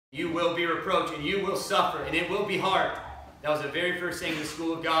You will be reproached, and you will suffer, and it will be hard. That was the very first thing in the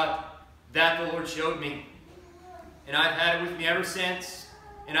school of God that the Lord showed me. And I've had it with me ever since.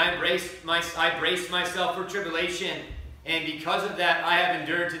 And I braced myself for tribulation. And because of that, I have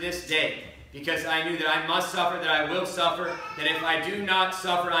endured to this day. Because I knew that I must suffer, that I will suffer, that if I do not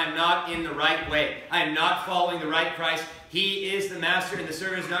suffer, I'm not in the right way. I am not following the right Christ. He is the master, and the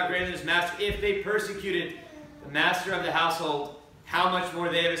servant is not greater than his master. If they persecuted the master of the household, how much more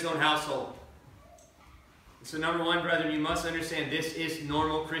they of his own household? So number one, brethren, you must understand this is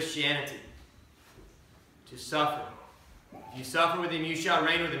normal Christianity. To suffer. If you suffer with him, you shall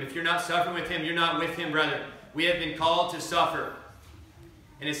reign with him. If you're not suffering with him, you're not with him, brethren. We have been called to suffer.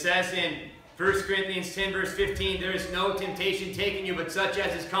 And it says in 1 Corinthians 10, verse 15, there is no temptation taken you, but such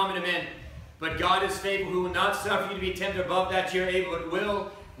as is common to men. But God is faithful, who will not suffer you to be tempted above that you are able, but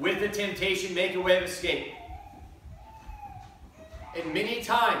will, with the temptation, make a way of escape. And many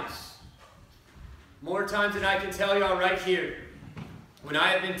times, more times than I can tell y'all right here, when I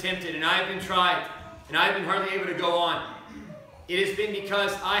have been tempted and I have been tried and I have been hardly able to go on, it has been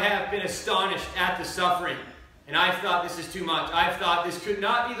because I have been astonished at the suffering. And I've thought this is too much. I've thought this could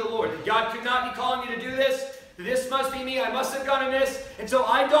not be the Lord. That God could not be calling me to do this. This must be me. I must have gone amiss. And so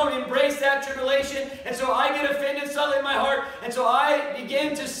I don't embrace that tribulation. And so I get offended subtly in my heart. And so I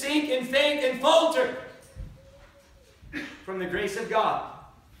begin to sink and faint and falter from the grace of God.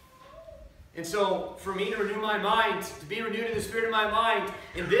 And so, for me to renew my mind, to be renewed in the spirit of my mind,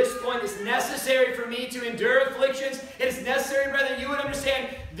 in this point, it's necessary for me to endure afflictions. It is necessary, brethren, you would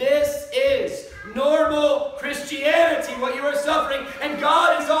understand this is normal Christianity, what you are suffering. And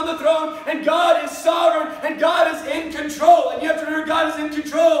God is on the throne, and God is sovereign, and God is in control. And you have to remember God is in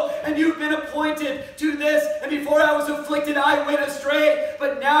control, and you've been appointed to this. And before I was afflicted, I went astray,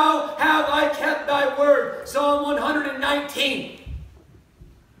 but now have I kept thy word. Psalm 119.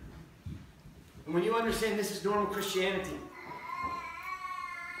 And when you understand this is normal Christianity,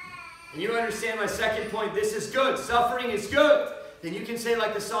 and you understand my second point, this is good, suffering is good, then you can say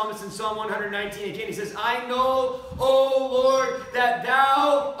like the psalmist in Psalm 119 again, he says, I know, O Lord, that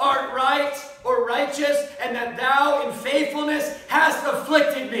thou art right or righteous, and that thou in faithfulness hast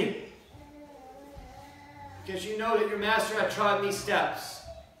afflicted me. Because you know that your master hath trod these steps.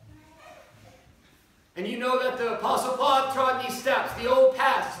 And you know that the Apostle Paul hath trod these steps, the old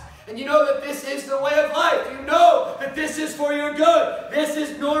past. And you know that this is the way of life. You know that this is for your good. This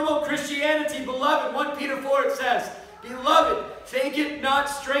is normal Christianity, beloved. 1 Peter 4 it says, Beloved, think it not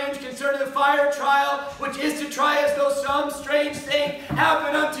strange concerning the fire trial, which is to try as though some strange thing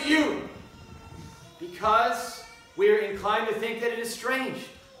happen unto you. Because we are inclined to think that it is strange.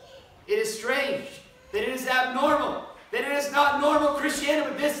 It is strange. That it is abnormal. That it is not normal Christianity,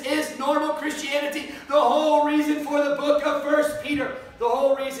 but this is normal Christianity. The whole reason for the book of 1 Peter. The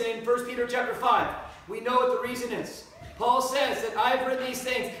whole reason in 1 Peter chapter 5. We know what the reason is. Paul says that I've written these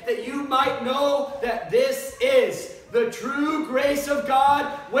things that you might know that this is the true grace of God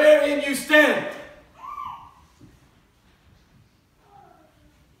wherein you stand.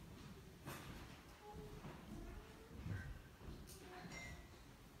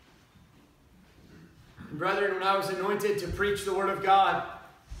 Brethren, when I was anointed to preach the Word of God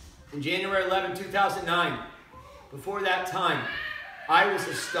in January 11, 2009, before that time, I was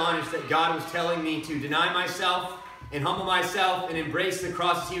astonished that God was telling me to deny myself and humble myself and embrace the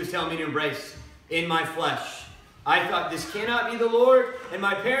crosses He was telling me to embrace in my flesh. I thought, this cannot be the Lord, and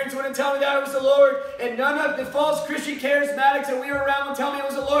my parents wouldn't tell me that it was the Lord, and none of the false Christian charismatics that we were around would tell me it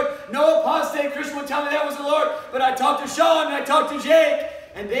was the Lord. No apostate Christian would tell me that was the Lord, but I talked to Sean and I talked to Jake,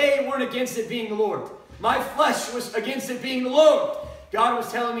 and they weren't against it being the Lord. My flesh was against it being the Lord. God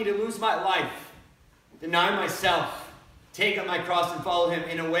was telling me to lose my life, deny myself, take up my cross and follow Him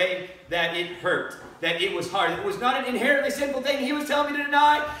in a way that it hurt, that it was hard. It was not an inherently sinful thing He was telling me to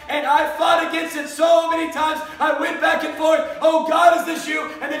deny, and I fought against it so many times. I went back and forth. Oh, God, is this you?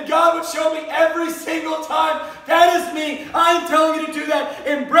 And then God would show me every single time, that is me. I'm telling you to do that.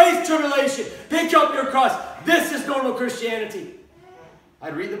 Embrace tribulation. Pick up your cross. This is normal Christianity.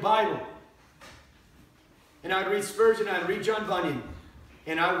 I'd read the Bible. And I would read Spurgeon, I would read John Bunyan,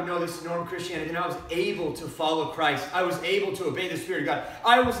 and I would know this is normal Christianity, and I was able to follow Christ. I was able to obey the Spirit of God.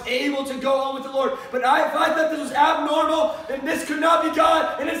 I was able to go on with the Lord. But if I thought this was abnormal, and this could not be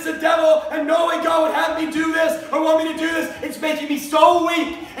God, and it's the devil, and no way God would have me do this, or want me to do this, it's making me so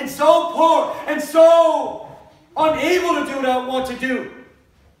weak, and so poor, and so unable to do what I want to do.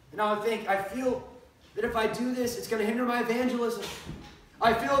 And I would think, I feel that if I do this, it's going to hinder my evangelism.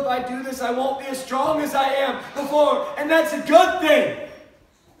 I feel if I do this, I won't be as strong as I am before. And that's a good thing.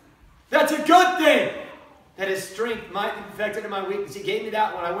 That's a good thing. that his strength might be perfected in my weakness. He gave me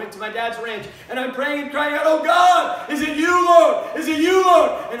that when I went to my dad's ranch. And I'm praying and crying out, oh God, is it you, Lord? Is it you,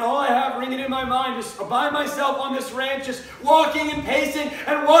 Lord? And all I have ringing in my mind is by myself on this ranch, just walking and pacing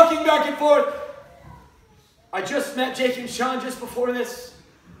and walking back and forth. I just met Jake and Sean just before this.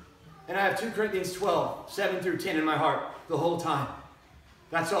 And I have 2 Corinthians 12, 7 through 10 in my heart the whole time.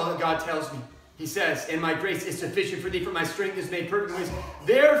 That's all that God tells me. He says, and my grace is sufficient for thee, for my strength is made perfect in weakness.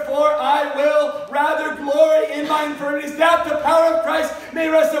 Therefore I will rather glory in my infirmities, that the power of Christ may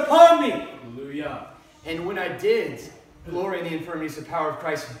rest upon me. Hallelujah. And when I did glory in the infirmities, the power of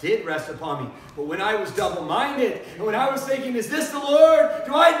Christ did rest upon me. But when I was double-minded, and when I was thinking, is this the Lord?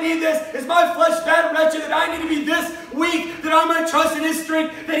 Do I need this? Is my flesh that wretched that I need to be this weak, that I might trust in his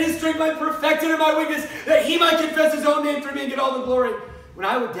strength, that his strength might perfect it in my weakness, that he might confess his own name for me and get all the glory? When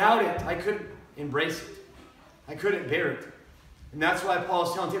I would doubt it, I couldn't embrace it. I couldn't bear it. And that's why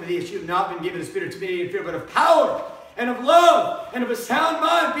Paul's telling Timothy, you have not been given a spirit of timidity and fear, but of power and of love and of a sound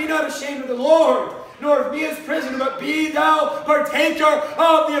mind. Be not ashamed of the Lord, nor of me as prisoner, but be thou partaker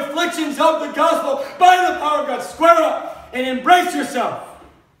of the afflictions of the gospel by the power of God. Square up and embrace yourself.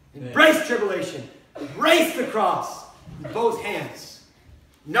 Embrace tribulation. Embrace the cross with both hands.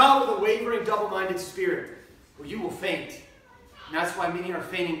 Not with a wavering, double-minded spirit, or you will faint. And that's why many are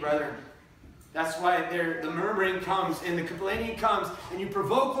fainting, brethren. That's why the murmuring comes and the complaining comes, and you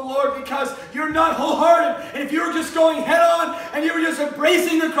provoke the Lord because you're not wholehearted. And if you were just going head on and you were just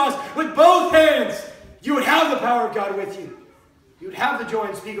embracing the cross with both hands, you would have the power of God with you. You would have the joy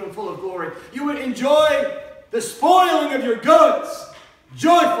unspeakable and full of glory. You would enjoy the spoiling of your goods.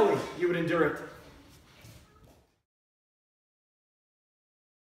 Joyfully, you would endure it.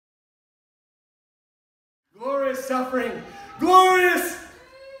 Glorious suffering, glorious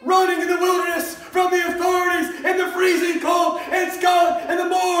running in the wilderness from the authorities and the freezing cold and Scotland and the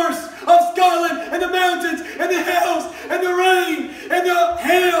moors of Scotland and the mountains and the hills and the rain and the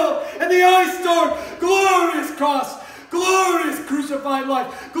hail and the ice storm. Glorious cross, glorious crucified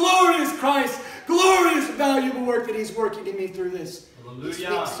life, glorious Christ, glorious valuable work that he's working in me through this. Hallelujah. He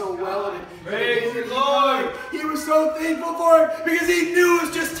speaks so well of it. Praise the Lord. He was so thankful for it because he knew it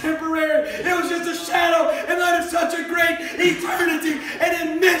was just temporary. It was just a shadow in light of such a great eternity. And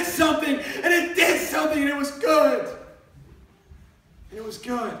it meant something. And it did something. And it was good. And it was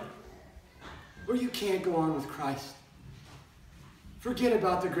good. Or you can't go on with Christ. Forget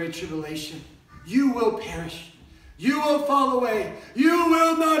about the great tribulation. You will perish. You will fall away. You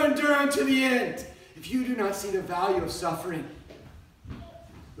will not endure unto the end if you do not see the value of suffering.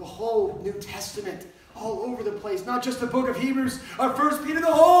 The whole New Testament, all over the place, not just the book of Hebrews or 1 Peter, the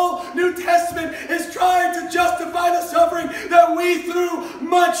whole New Testament is trying to justify the suffering that we, through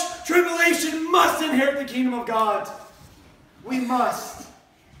much tribulation, must inherit the kingdom of God. We must.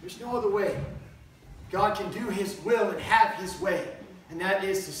 There's no other way. God can do his will and have his way, and that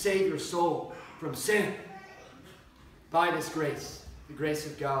is to save your soul from sin by this grace, the grace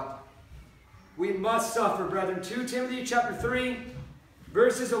of God. We must suffer, brethren. 2 Timothy chapter 3,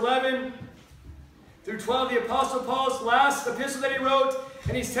 verses 11 through 12, the Apostle Paul's last epistle that he wrote,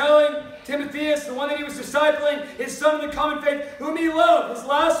 and he's telling Timotheus, the one that he was discipling, his son in the common faith, whom he loved, his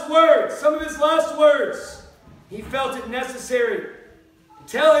last words, some of his last words. He felt it necessary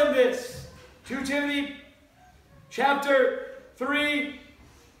to tell him this. 2 Timothy chapter 3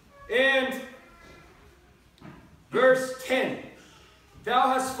 and verse 10. Thou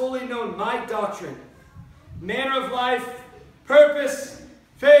hast fully known my doctrine, manner of life, purpose,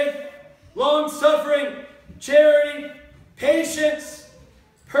 faith, long-suffering, charity, patience,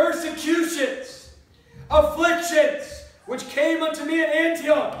 persecutions, afflictions, which came unto me at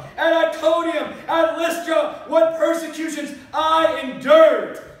Antioch, at Iconium, at Lystra, what persecutions I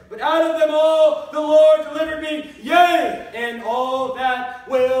endured. But out of them all the Lord delivered me, yea, and all that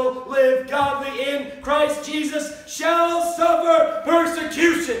will live godly in Christ Jesus shall suffer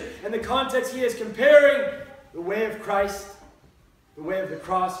persecution. And the context he is comparing the way of Christ, the way of the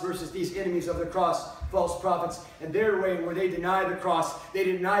cross versus these enemies of the cross, false prophets, and their way where they deny the cross, they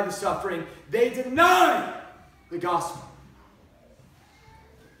deny the suffering, they deny the gospel.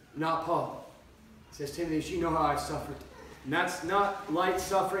 Not Paul. He says, Timothy, you know how I've suffered. And that's not light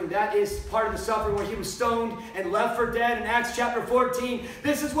suffering. That is part of the suffering where he was stoned and left for dead in Acts chapter 14.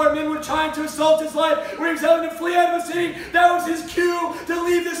 This is where men were trying to assault his life, where he was having to flee out of the city. That was his cue to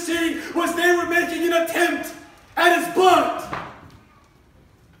leave the city, was they were making an attempt at his blood.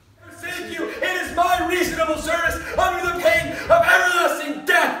 Forsake you, it is my reasonable service under the pain of everlasting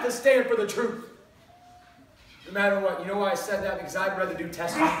death to stand for the truth. No matter what. You know why I said that? Because I've read the New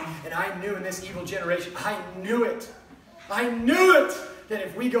Testament, and I knew in this evil generation, I knew it. I knew it, that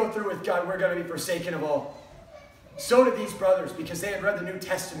if we go through with God, we're going to be forsaken of all. So did these brothers, because they had read the New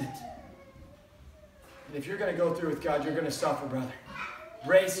Testament. And if you're going to go through with God, you're going to suffer, brother.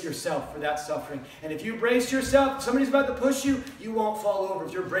 Brace yourself for that suffering. And if you brace yourself, if somebody's about to push you, you won't fall over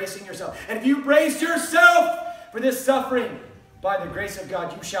if you're bracing yourself. And if you brace yourself for this suffering, by the grace of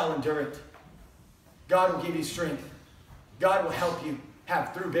God, you shall endure it. God will give you strength. God will help you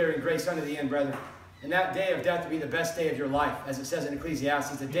have through bearing grace unto the end, brethren. And that day of death will be the best day of your life. As it says in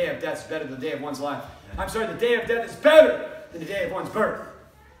Ecclesiastes, the day of death is better than the day of one's life. I'm sorry, the day of death is better than the day of one's birth.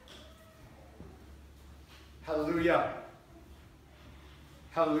 Hallelujah.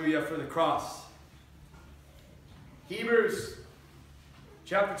 Hallelujah for the cross. Hebrews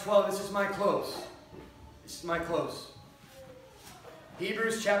chapter 12. This is my close. This is my close.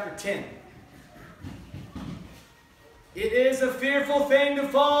 Hebrews chapter 10. It is a fearful thing to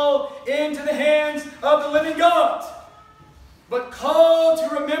fall into the hands of the living God. But call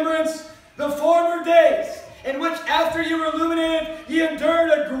to remembrance the former days, in which after you were illuminated, ye endured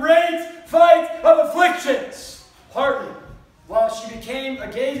a great fight of afflictions. Partly, while she became a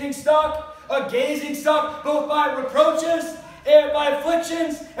gazing stock both by reproaches and by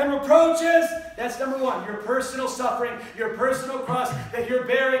afflictions and reproaches. That's number one, your personal suffering, your personal cross that you're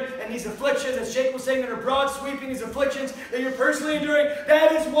bearing, and these afflictions, as Jake was saying, that are broad sweeping, these afflictions that you're personally enduring.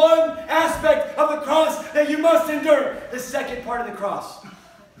 That is one aspect of the cross that you must endure. The second part of the cross,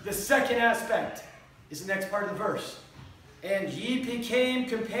 the second aspect, is the next part of the verse. And ye became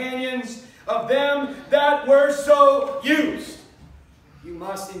companions of them that were so used. You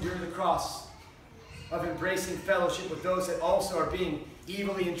must endure the cross of embracing fellowship with those that also are being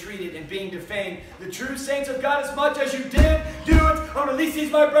evilly entreated and being defamed. The true saints of God, as much as you did do it unto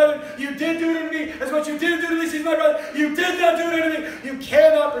these my brethren, you did do it unto me. As much you did do it unto these my brethren, you did not do it unto me. You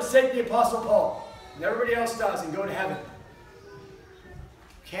cannot forsake the Apostle Paul, and everybody else does, and go to heaven.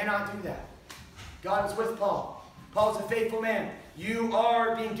 You cannot do that. God is with Paul. Paul is a faithful man. You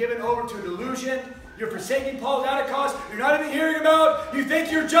are being given over to a delusion. You're forsaking Paul without a cause. You're not even hearing about. You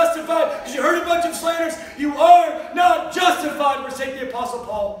think you're justified because you heard a bunch of slanders. You are not justified. Forsake the Apostle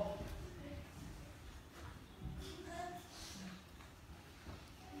Paul.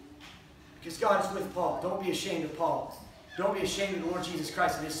 Because God is with Paul. Don't be ashamed of Paul. Don't be ashamed of the Lord Jesus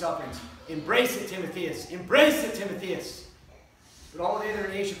Christ and his sufferings. Embrace it, Timotheus. Embrace it, Timotheus. But all the other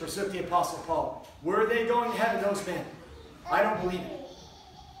nation forsook the Apostle Paul. Were they going to heaven, those men? I don't believe it.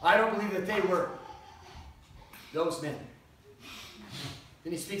 I don't believe that they were. Those men.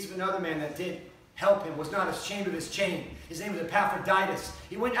 Then he speaks of another man that did help him, was not ashamed of his chain. His name was Epaphroditus.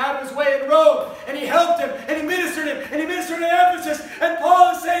 He went out of his way and rode, and he helped him, and he ministered him, and he ministered in Ephesus. And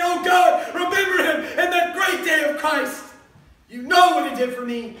Paul is saying, oh God, remember him in that great day of Christ. You know what he did for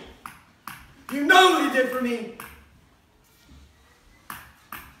me. You know what he did for me.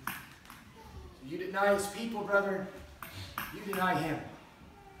 You deny his people, brethren. You deny him.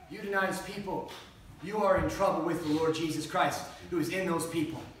 You deny his people. You are in trouble with the Lord Jesus Christ, who is in those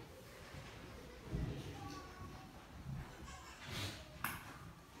people.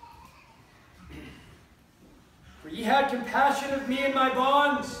 For ye had compassion of me and my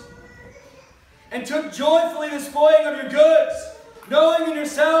bonds, and took joyfully the spoiling of your goods, knowing in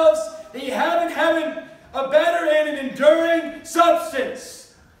yourselves that ye have in heaven a better and an enduring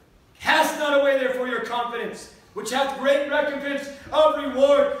substance. Cast not away therefore your confidence, which hath great recompense of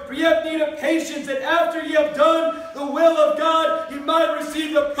reward. For ye have need of patience, that after ye have done the will of God, ye might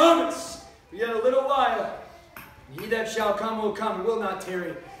receive the promise. For yet a little while, he that shall come will come, and will not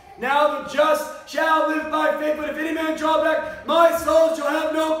tarry. Now the just shall live by faith, but if any man draw back, my soul shall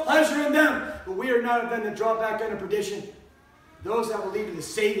have no pleasure in them. But we are not of them that draw back unto perdition, those that will lead to the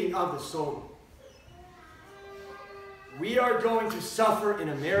saving of the soul. We are going to suffer in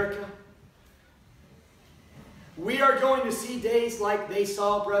America. We are going to see days like they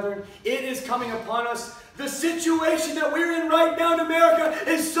saw, brethren. It is coming upon us. The situation that we're in right now in America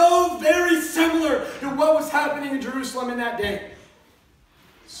is so very similar to what was happening in Jerusalem in that day.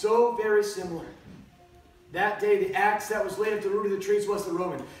 So very similar. That day, the axe that was laid at the root of the trees was the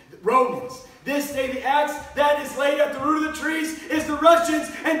Romans. This day, the axe that is laid at the root of the trees is the Russians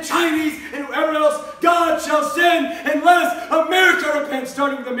and Chinese and whoever else God shall send unless America repents,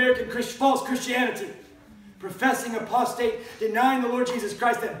 starting with American false Christianity. Professing apostate, denying the Lord Jesus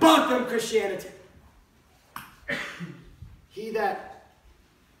Christ that bought them Christianity. He that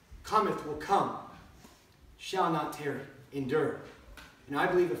cometh will come, shall not tarry, endure. And I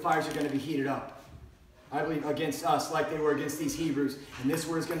believe the fires are going to be heated up. I believe against us like they were against these Hebrews. And this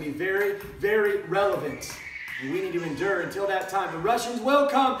word is going to be very, very relevant. And we need to endure until that time. The Russians will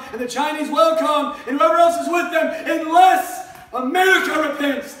come, and the Chinese will come, and whoever else is with them, unless America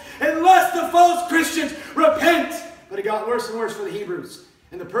repents. Unless the false Christians repent, But it got worse and worse for the Hebrews.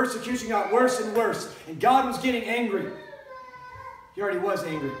 And the persecution got worse and worse. And God was getting angry. He already was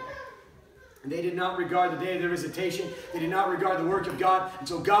angry. And they did not regard the day of their visitation. They did not regard the work of God. And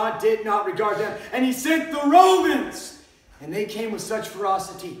so God did not regard them. And he sent the Romans. And they came with such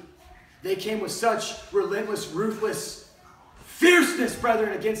ferocity. They came with such relentless, ruthless fierceness,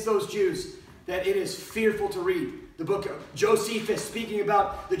 brethren, against those Jews that it is fearful to read. The book of Josephus, speaking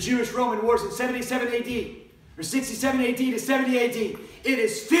about the Jewish-Roman wars in 77 AD, or 67 AD to 70 AD. It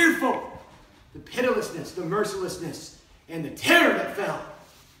is fearful. The pitilessness, the mercilessness, and the terror that fell.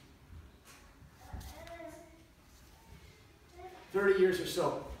 30 years or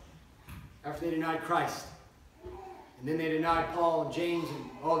so after they denied Christ. And then they denied Paul and James and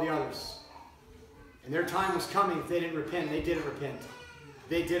all the others. And their time was coming if they didn't repent. They didn't repent.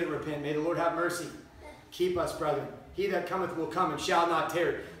 They didn't repent. May the Lord have mercy. Keep us, brethren. He that cometh will come and shall not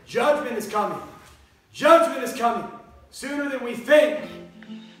tarry. Judgment is coming. Judgment is coming. Sooner than we think.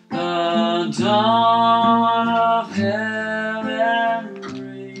 The dawn of heaven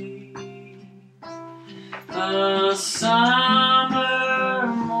breathes. The summer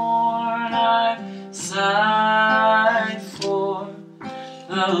morn I've sighed for.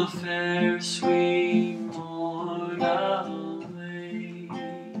 The